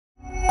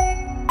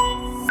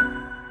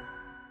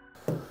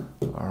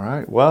All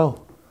right,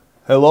 well,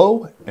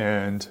 hello,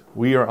 and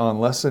we are on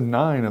lesson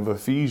 9 of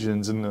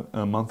Ephesians in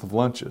the month of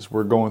lunches.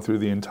 We're going through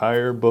the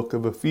entire book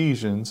of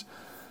Ephesians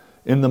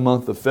in the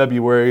month of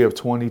February of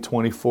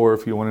 2024,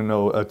 if you want to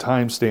know a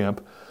timestamp.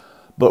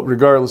 But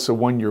regardless of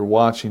when you're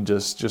watching,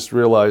 just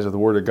realize that the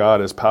Word of God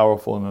is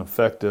powerful and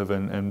effective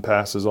and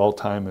passes all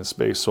time and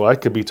space. So I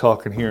could be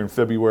talking here in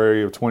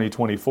February of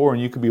 2024,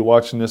 and you could be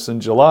watching this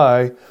in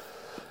July,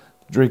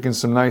 drinking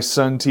some nice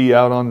sun tea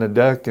out on the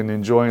deck and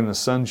enjoying the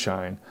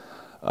sunshine.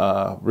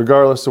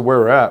 Regardless of where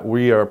we're at,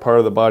 we are part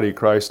of the body of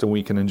Christ and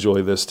we can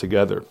enjoy this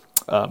together.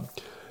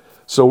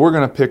 So we're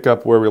going to pick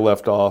up where we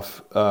left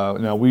off.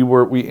 Now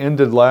we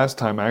ended last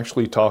time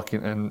actually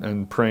talking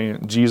and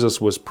praying.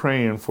 Jesus was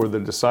praying for the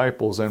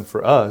disciples and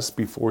for us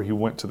before he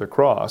went to the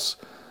cross,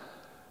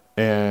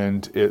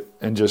 and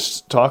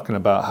just talking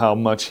about how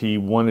much he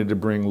wanted to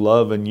bring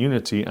love and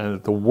unity, and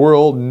that the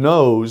world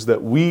knows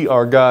that we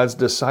are God's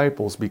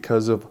disciples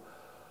because of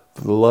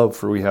the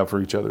love we have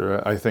for each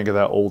other. I think of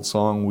that old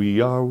song,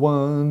 "We are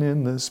one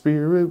in the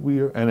Spirit."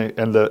 We are,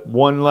 and the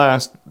one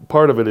last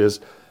part of it is,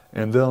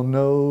 "And they'll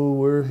know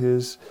we're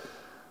His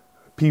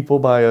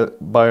people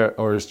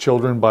or His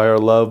children by our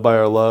love, by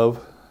our love."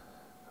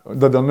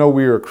 They'll know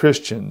we are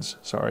Christians.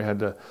 Sorry,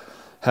 I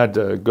had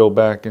to go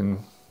back and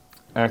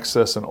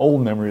access an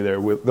old memory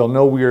there. They'll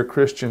know we are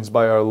Christians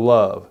by our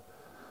love.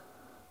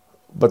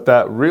 But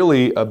that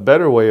really, a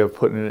better way of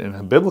putting it, and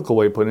a biblical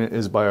way of putting it,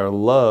 is by our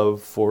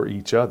love for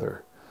each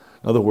other.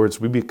 In other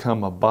words, we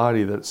become a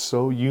body that's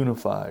so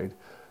unified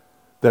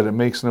that it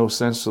makes no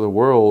sense to the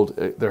world.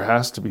 There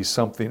has to be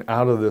something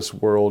out of this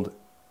world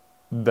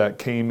that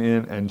came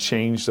in and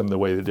changed them the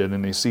way they did.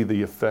 And they see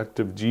the effect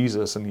of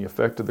Jesus and the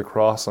effect of the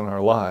cross on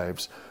our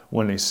lives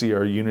when they see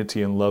our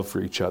unity and love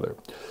for each other.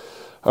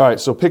 All right,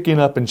 so picking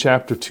up in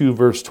chapter 2,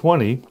 verse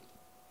 20,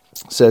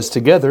 says,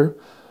 "Together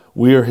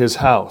we are His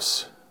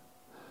house,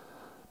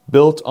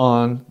 built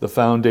on the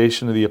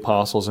foundation of the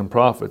apostles and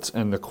prophets,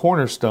 and the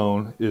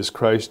cornerstone is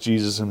Christ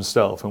Jesus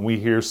Himself." And we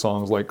hear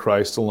songs like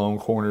 "Christ alone,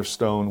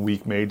 cornerstone,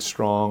 weak made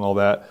strong," all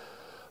that.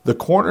 The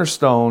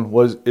cornerstone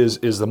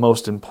is the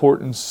most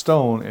important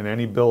stone in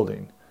any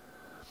building.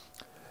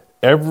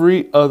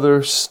 Every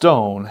other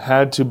stone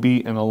had to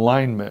be in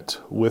alignment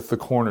with the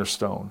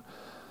cornerstone.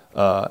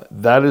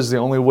 That is the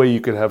only way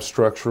you could have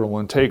structural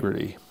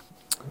integrity.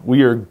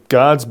 We are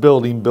God's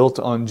building built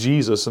on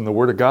Jesus and the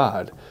Word of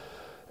God.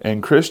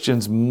 And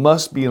Christians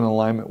must be in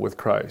alignment with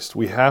Christ.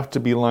 We have to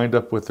be lined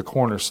up with the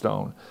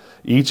cornerstone.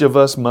 Each of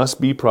us must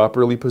be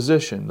properly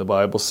positioned. The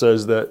Bible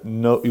says that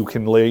you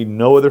can lay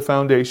no other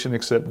foundation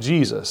except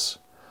Jesus.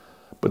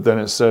 But then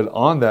it said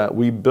on that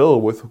we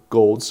build with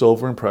gold,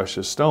 silver, and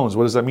precious stones.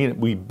 What does that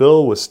mean? We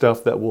build with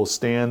stuff that will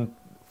stand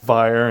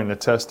fire and the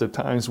test of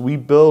times. We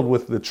build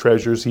with the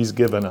treasures He's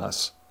given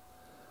us.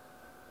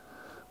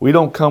 We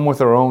don't come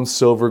with our own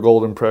silver,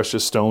 gold, and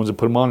precious stones and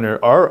put them on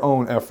there. Our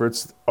own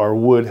efforts are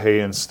wood, hay,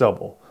 and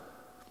stubble.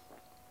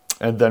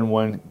 And then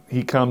when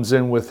He comes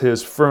in with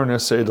His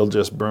furnace, it'll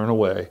just burn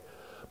away.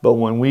 But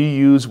when we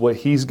use what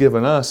He's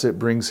given us, it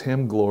brings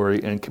Him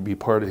glory and can be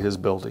part of His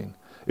building.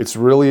 It's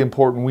really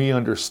important we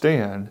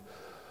understand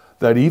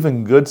that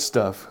even good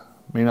stuff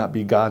may not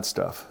be God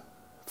stuff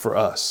for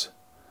us.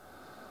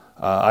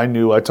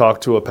 I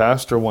talked to a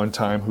pastor one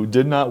time who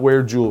did not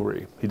wear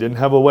jewelry. He didn't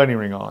have a wedding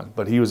ring on,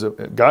 but he was a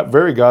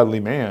very godly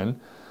man,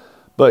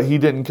 but he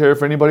didn't care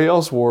if anybody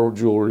else wore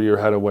jewelry or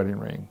had a wedding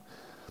ring.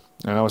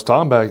 And I was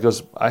talking about it, he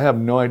goes, "I have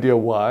no idea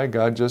why.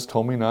 God just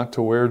told me not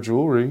to wear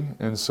jewelry."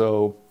 And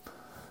so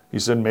he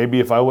said, maybe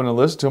if I wouldn't have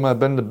listened to him, I'd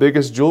been the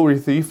biggest jewelry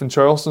thief in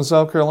Charleston,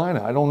 South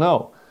Carolina. I don't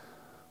know.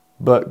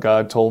 But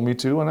God told me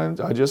to, and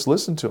I just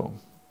listened to Him.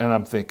 And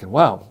I'm thinking,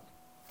 wow.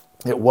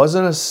 It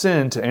wasn't a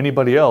sin to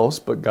anybody else,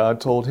 but God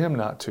told him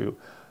not to.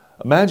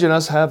 Imagine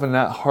us having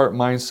that heart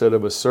mindset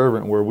of a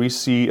servant where we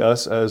see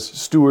us as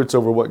stewards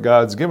over what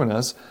God's given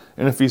us.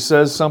 And if He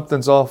says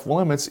something's off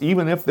limits,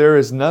 even if there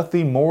is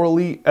nothing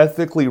morally,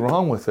 ethically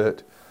wrong with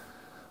it,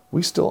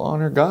 we still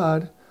honor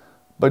God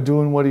by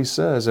doing what He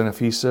says. And if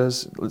He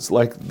says, it's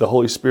like the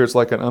Holy Spirit's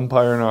like an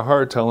umpire in our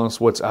heart telling us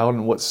what's out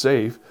and what's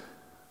safe.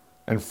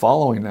 And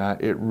following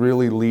that, it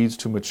really leads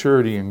to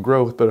maturity and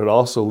growth, but it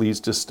also leads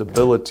to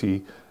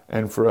stability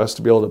and for us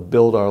to be able to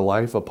build our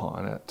life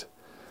upon it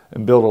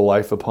and build a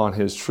life upon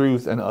His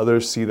truth, and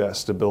others see that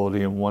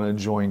stability and want to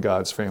join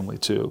God's family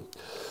too,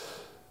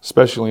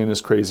 especially in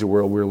this crazy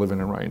world we're living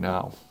in right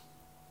now.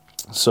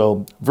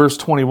 So verse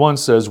 21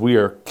 says, we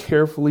are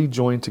carefully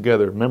joined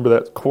together. Remember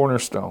that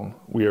cornerstone.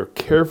 We are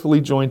carefully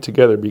joined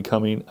together,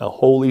 becoming a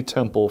holy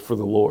temple for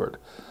the Lord.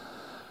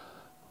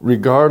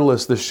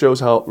 Regardless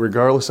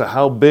of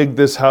how big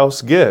this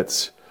house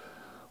gets,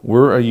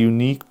 we're a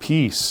unique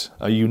piece,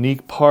 a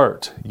unique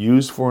part,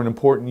 used for an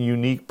important,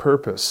 unique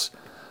purpose.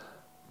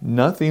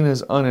 Nothing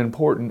is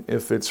unimportant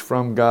if it's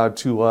from God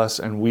to us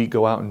and we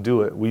go out and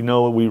do it. We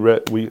know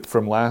we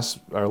from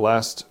our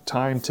last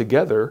time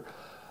together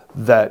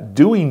that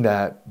doing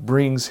that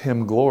brings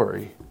Him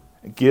glory.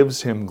 It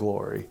gives Him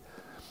glory.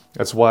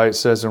 That's why it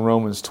says in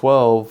Romans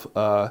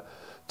 12,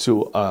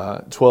 to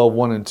 12,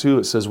 1 and 2,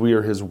 it says we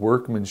are his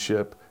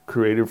workmanship,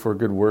 created for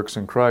good works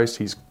in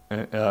Christ.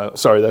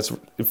 That's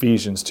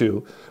Ephesians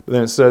 2. But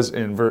then it says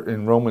in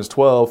Romans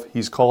 12,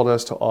 he's called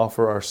us to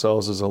offer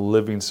ourselves as a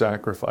living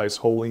sacrifice,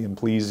 holy and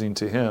pleasing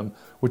to him,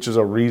 which is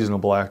a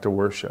reasonable act of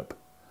worship.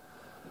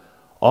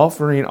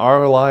 Offering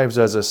our lives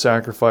as a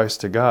sacrifice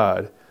to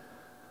God,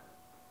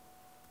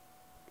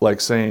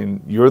 like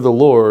saying, you're the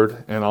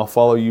Lord, and I'll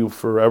follow you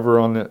forever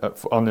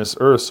on this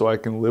earth so I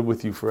can live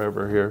with you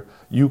forever here.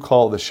 You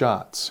call the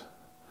shots.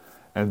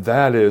 And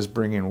that is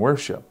bringing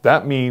worship.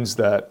 That means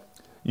that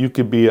you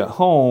could be at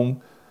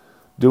home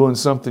doing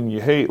something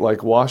you hate,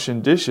 like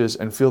washing dishes,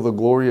 and feel the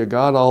glory of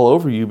God all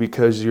over you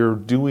because you're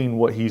doing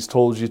what he's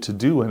told you to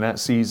do in that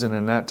season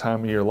and that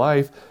time of your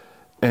life,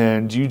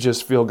 and you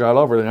just feel God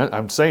over it. And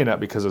I'm saying that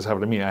because it's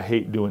happened to me. I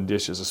hate doing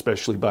dishes,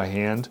 especially by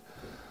hand.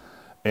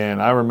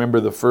 And I remember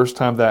the first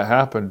time that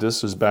happened,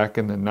 this was back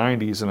in the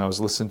 90s, and I was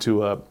listening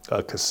to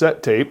a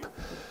cassette tape.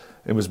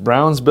 It was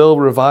Brownsville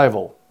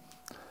Revival.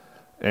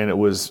 And it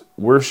was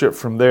worship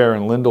from there,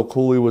 and Lyndall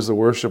Cooley was the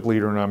worship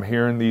leader, and I'm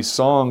hearing these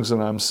songs,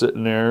 and I'm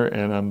sitting there,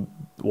 and I'm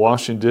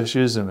washing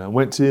dishes, and I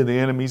went to the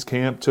enemy's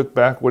camp, took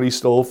back what he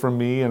stole from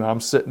me, and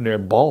I'm sitting there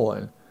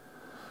bawling.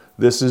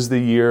 This is the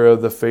year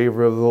of the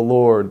favor of the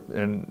Lord,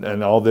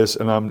 and all this,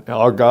 and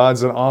our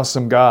God's an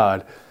awesome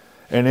God.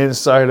 And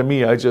inside of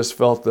me, I just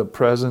felt the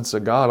presence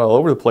of God all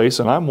over the place,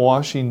 and I'm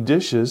washing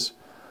dishes,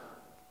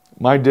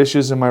 my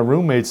dishes and my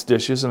roommate's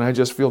dishes, and I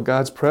just feel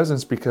God's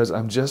presence because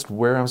I'm just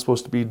where I'm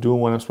supposed to be, doing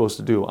what I'm supposed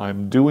to do.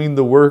 I'm doing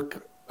the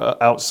work,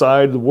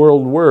 outside the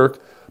world work,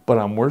 but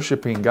I'm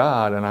worshiping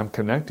God, and I'm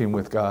connecting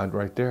with God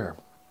right there.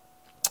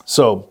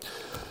 So,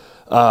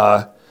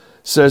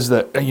 says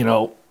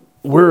that,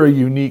 we're a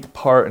unique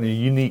part and a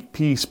unique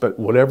piece, but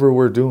whatever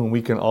we're doing,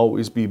 we can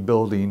always be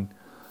building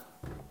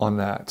on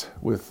that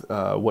with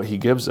what he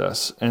gives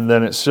us. And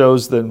then it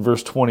shows that in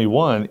verse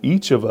 21,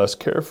 each of us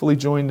carefully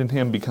joined in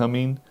him,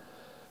 becoming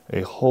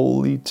a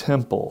holy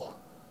temple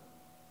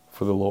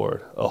for the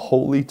Lord, a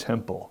holy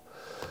temple.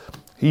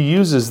 He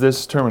uses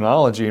this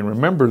terminology, and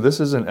remember, this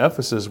is in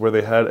Ephesus where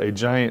they had a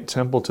giant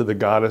temple to the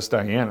goddess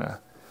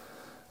Diana.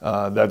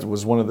 That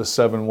was one of the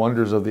 7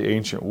 wonders of the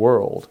ancient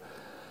world.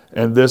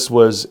 And this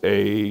was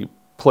a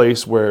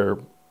place where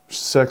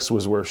sex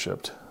was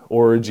worshipped.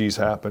 Orgies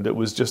happened. It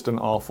was just an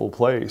awful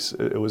place.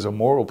 It was a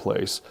moral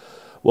place.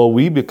 Well,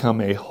 we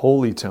become a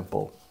holy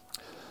temple.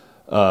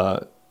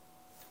 And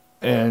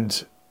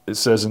it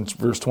says in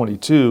verse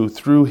 22,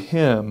 through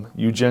him,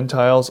 you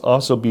Gentiles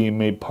also being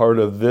made part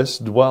of this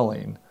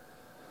dwelling.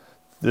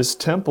 This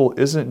temple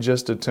isn't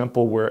just a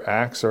temple where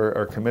acts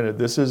are committed.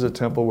 This is a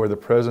temple where the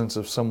presence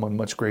of someone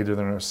much greater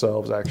than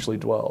ourselves actually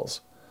dwells.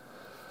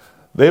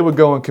 They would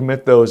go and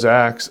commit those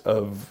acts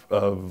of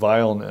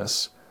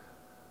vileness,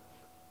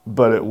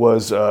 but it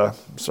was,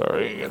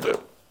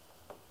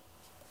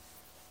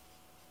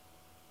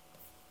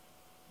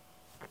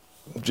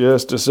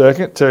 just a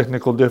second,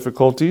 technical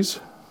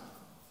difficulties.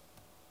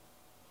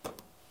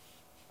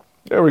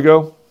 There we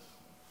go.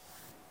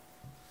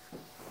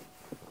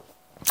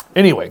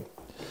 Anyway,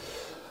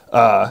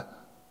 as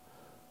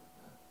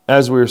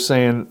we were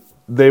saying,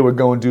 they would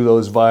go and do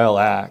those vile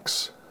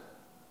acts,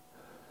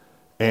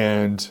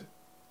 and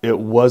it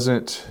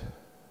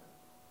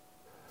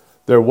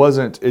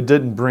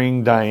didn't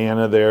bring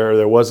Diana there.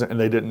 It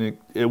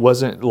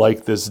wasn't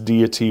like this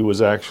deity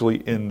was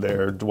actually in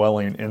there,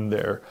 dwelling in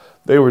there.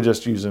 They were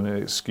just using an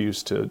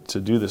excuse to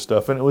do this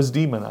stuff, and it was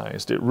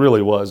demonized. It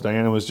really was.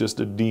 Diana was just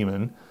a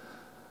demon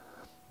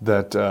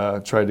that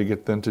tried to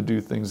get them to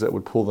do things that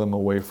would pull them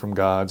away from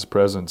God's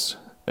presence.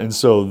 And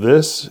so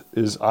this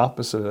is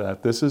opposite of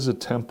that. This is a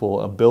temple,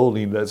 a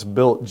building that's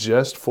built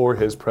just for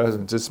his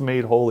presence. It's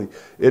made holy.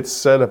 It's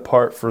set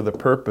apart for the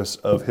purpose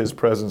of his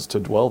presence to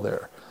dwell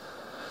there.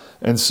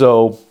 And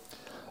so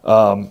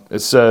it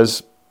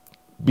says,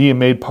 being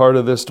made part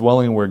of this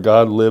dwelling where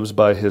God lives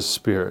by his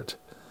Spirit.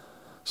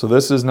 So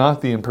this is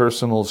not the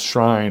impersonal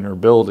shrine or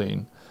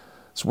building.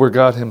 It's where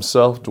God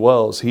himself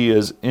dwells. He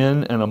is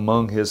in and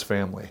among his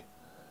family.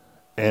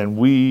 And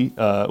we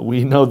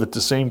know that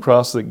the same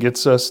cross that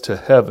gets us to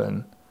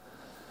heaven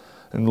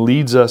and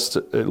leads us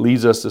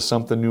to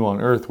something new on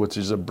earth, which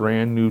is a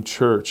brand new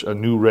church, a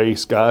new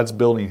race. God's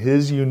building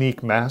his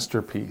unique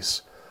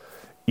masterpiece.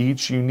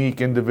 Each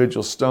unique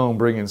individual stone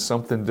bringing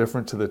something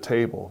different to the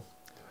table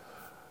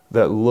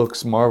that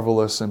looks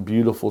marvelous and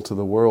beautiful to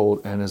the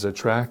world and is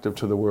attractive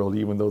to the world,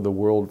 even though the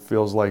world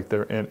feels like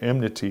they're in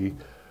enmity.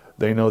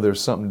 They know there's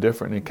something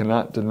different, and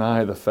cannot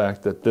deny the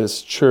fact that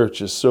this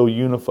church is so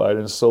unified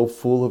and so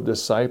full of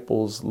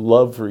disciples'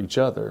 love for each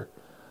other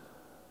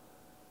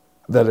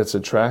that it's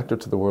attractive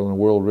to the world, and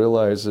the world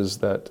realizes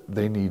that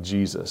they need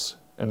Jesus.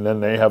 And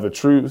then they have a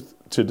truth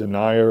to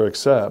deny or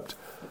accept,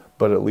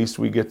 but at least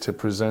we get to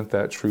present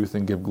that truth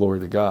and give glory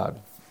to God.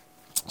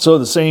 So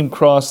the same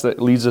cross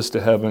that leads us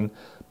to heaven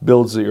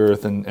builds the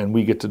earth, and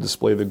we get to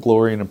display the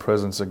glory and the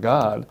presence of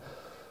God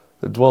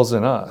that dwells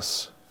in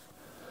us.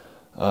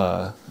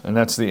 And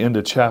that's the end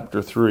of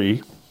chapter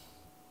 3.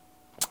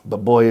 But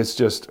boy, it's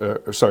just,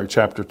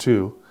 chapter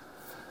 2.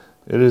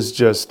 It is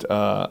just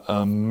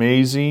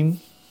amazing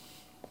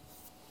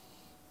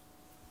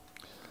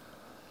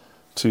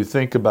to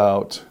think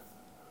about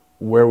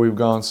where we've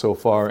gone so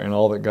far and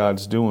all that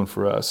God's doing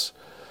for us.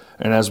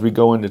 And as we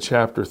go into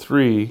chapter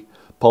 3,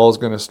 Paul's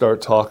going to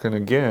start talking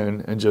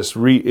again and just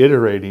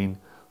reiterating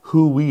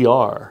who we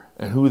are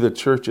and who the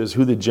church is,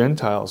 who the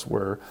Gentiles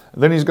were.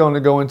 And then he's going to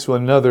go into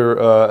another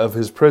of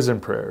his prison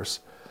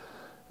prayers.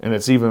 And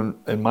it's even,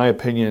 in my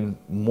opinion,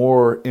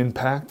 more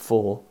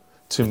impactful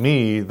to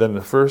me than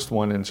the first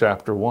one in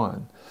chapter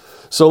 1.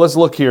 So let's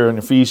look here in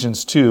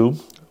Ephesians 2.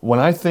 When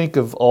I think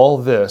of all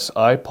this,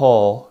 I,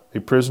 Paul,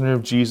 a prisoner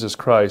of Jesus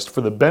Christ,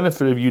 for the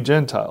benefit of you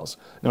Gentiles.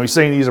 Now he's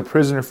saying he's a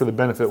prisoner for the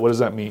benefit. What does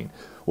that mean?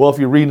 Well, if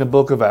you read in the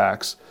book of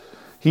Acts,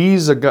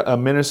 he's a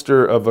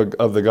minister of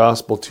the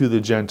gospel to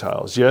the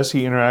Gentiles. Yes,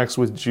 he interacts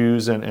with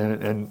Jews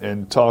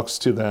and talks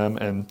to them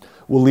and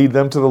will lead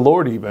them to the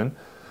Lord even.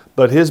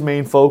 But his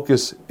main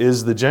focus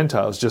is the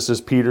Gentiles, just as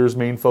Peter's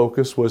main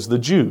focus was the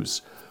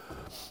Jews.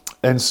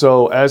 And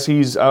so as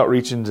he's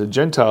outreaching to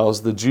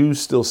Gentiles, the Jews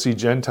still see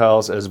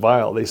Gentiles as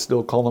vile. They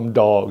still call them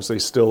dogs. They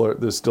still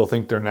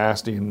think they're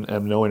nasty and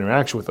have no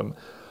interaction with them.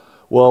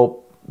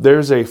 Well,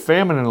 there's a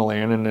famine in the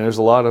land, and there's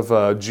a lot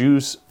of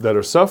Jews that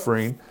are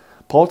suffering.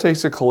 Paul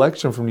takes a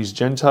collection from these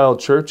Gentile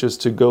churches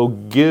to go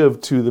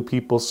give to the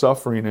people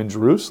suffering in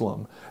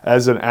Jerusalem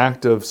as an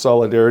act of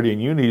solidarity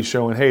and unity,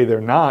 showing, hey,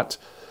 they're not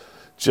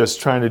just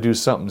trying to do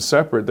something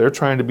separate. They're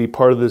trying to be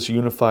part of this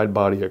unified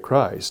body of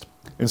Christ.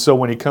 And so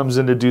when he comes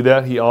in to do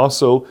that, he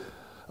also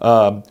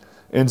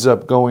ends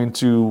up going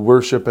to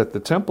worship at the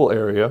temple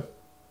area.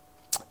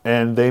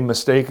 And they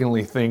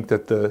mistakenly think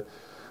that the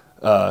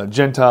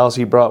Gentiles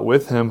he brought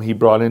with him, he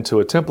brought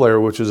into a temple area,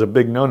 which is a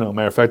big no-no.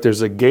 Matter of fact,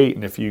 there's a gate,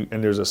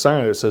 and there's a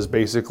sign that says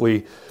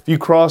basically, if you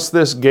cross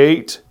this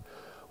gate,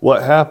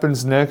 what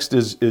happens next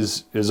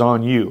is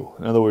on you.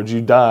 In other words,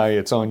 you die,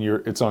 it's on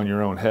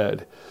your own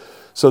head.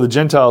 So the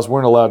Gentiles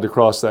weren't allowed to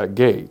cross that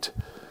gate.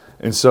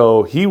 And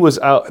so he was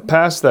out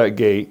past that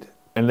gate,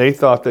 and they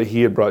thought that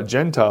he had brought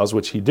Gentiles,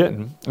 which he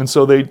didn't. And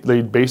so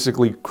they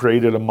basically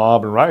created a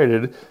mob and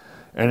rioted,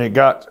 and it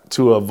got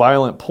to a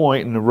violent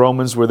point, and the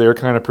Romans were there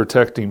kind of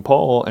protecting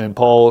Paul, and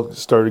Paul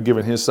started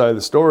giving his side of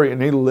the story, and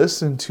they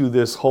listened to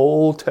this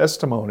whole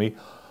testimony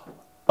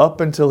up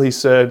until he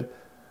said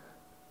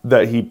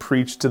that he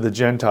preached to the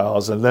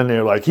Gentiles, and then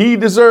they're like, he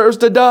deserves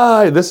to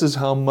die. This is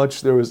how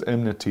much there was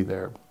enmity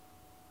there.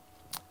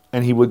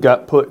 And he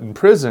got put in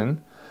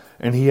prison,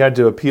 and he had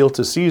to appeal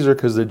to Caesar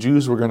because the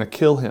Jews were going to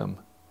kill him.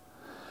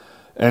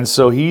 And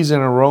so he's in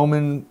a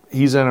Roman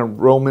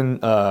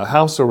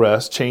house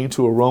arrest, chained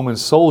to a Roman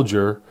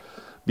soldier,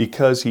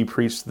 because he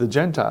preached to the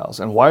Gentiles.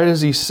 And why does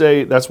he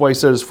say, that's why he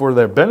says for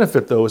their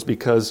benefit though, is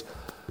because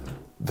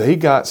they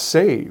got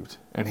saved.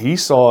 And he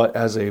saw it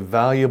as a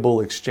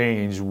valuable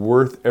exchange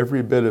worth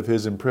every bit of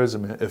his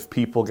imprisonment if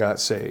people got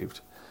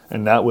saved.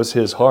 And that was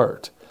his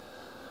heart.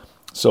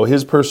 So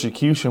his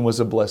persecution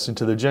was a blessing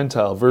to the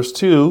Gentile. Verse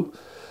 2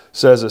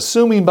 says,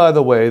 assuming, by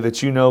the way,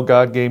 that you know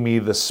God gave me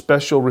the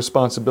special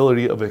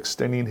responsibility of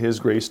extending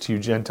his grace to you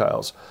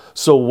Gentiles.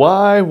 So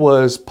why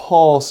was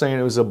Paul saying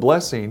it was a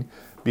blessing?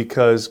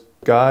 Because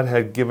God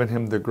had given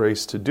him the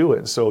grace to do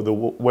it. So the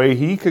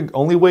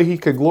only way he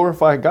could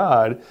glorify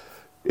God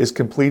is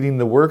completing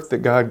the work that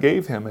God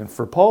gave him. And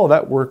for Paul,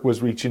 that work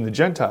was reaching the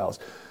Gentiles.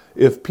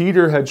 If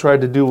Peter had tried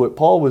to do what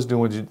Paul was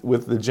doing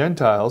with the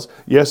Gentiles,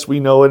 yes,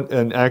 we know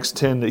in Acts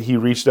 10 that he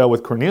reached out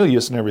with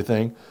Cornelius and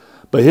everything,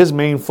 but his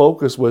main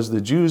focus was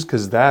the Jews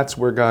because that's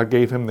where God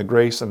gave him the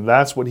grace, and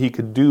that's what he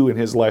could do in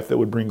his life that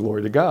would bring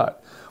glory to God.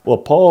 Well,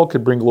 Paul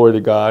could bring glory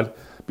to God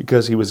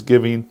because he was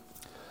giving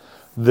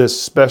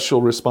this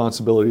special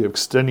responsibility of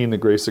extending the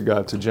grace of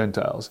God to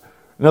Gentiles.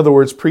 In other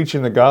words,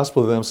 preaching the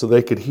gospel to them so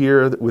they could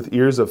hear with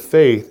ears of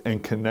faith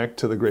and connect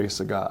to the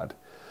grace of God.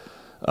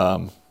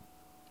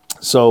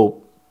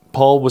 So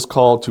Paul was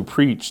called to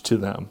preach to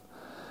them.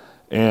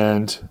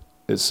 And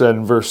it said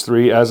in verse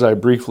 3, as I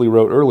briefly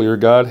wrote earlier,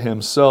 God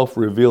himself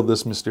revealed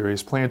this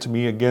mysterious plan to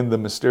me. Again, the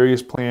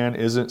mysterious plan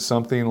isn't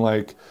something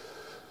like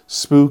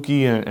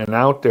spooky and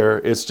out there.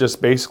 It's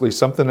just basically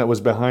something that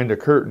was behind a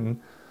curtain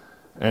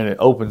and it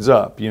opens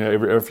up. You know,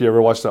 if you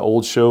ever watched the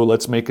old show,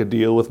 Let's Make a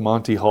Deal with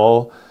Monty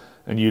Hall,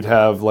 and you'd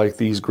have like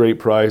these great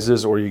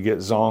prizes or you get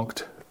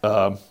zonked.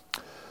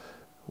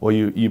 Well,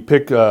 you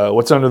pick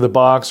what's under the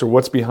box or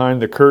what's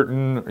behind the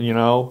curtain, you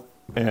know,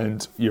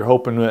 and you're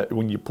hoping that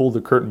when you pull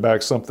the curtain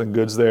back, something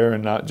good's there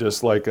and not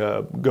just like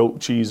a goat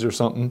cheese or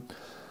something.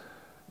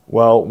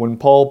 Well, when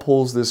Paul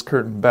pulls this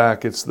curtain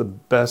back, it's the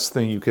best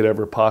thing you could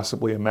ever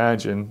possibly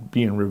imagine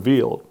being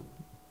revealed.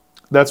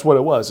 That's what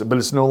it was, but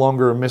it's no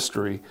longer a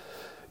mystery.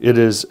 It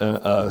is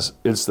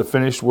it's the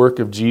finished work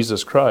of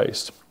Jesus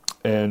Christ,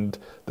 and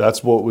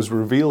that's what was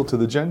revealed to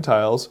the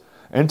Gentiles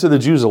and to the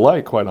Jews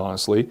alike, quite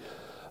honestly.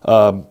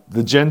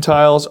 The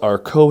Gentiles are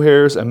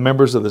co-heirs and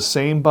members of the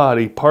same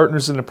body,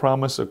 partners in the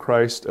promise of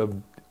Christ,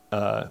 of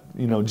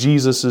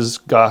Jesus's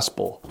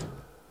gospel.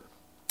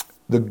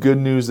 The good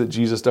news that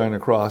Jesus died on the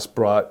cross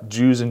brought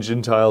Jews and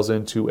Gentiles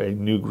into a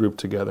new group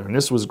together, and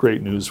this was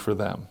great news for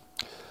them.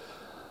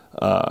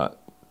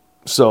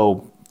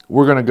 So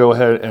we're going to go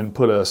ahead and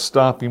put a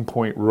stopping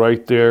point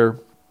right there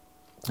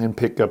and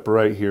pick up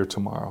right here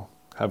tomorrow.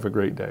 Have a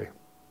great day.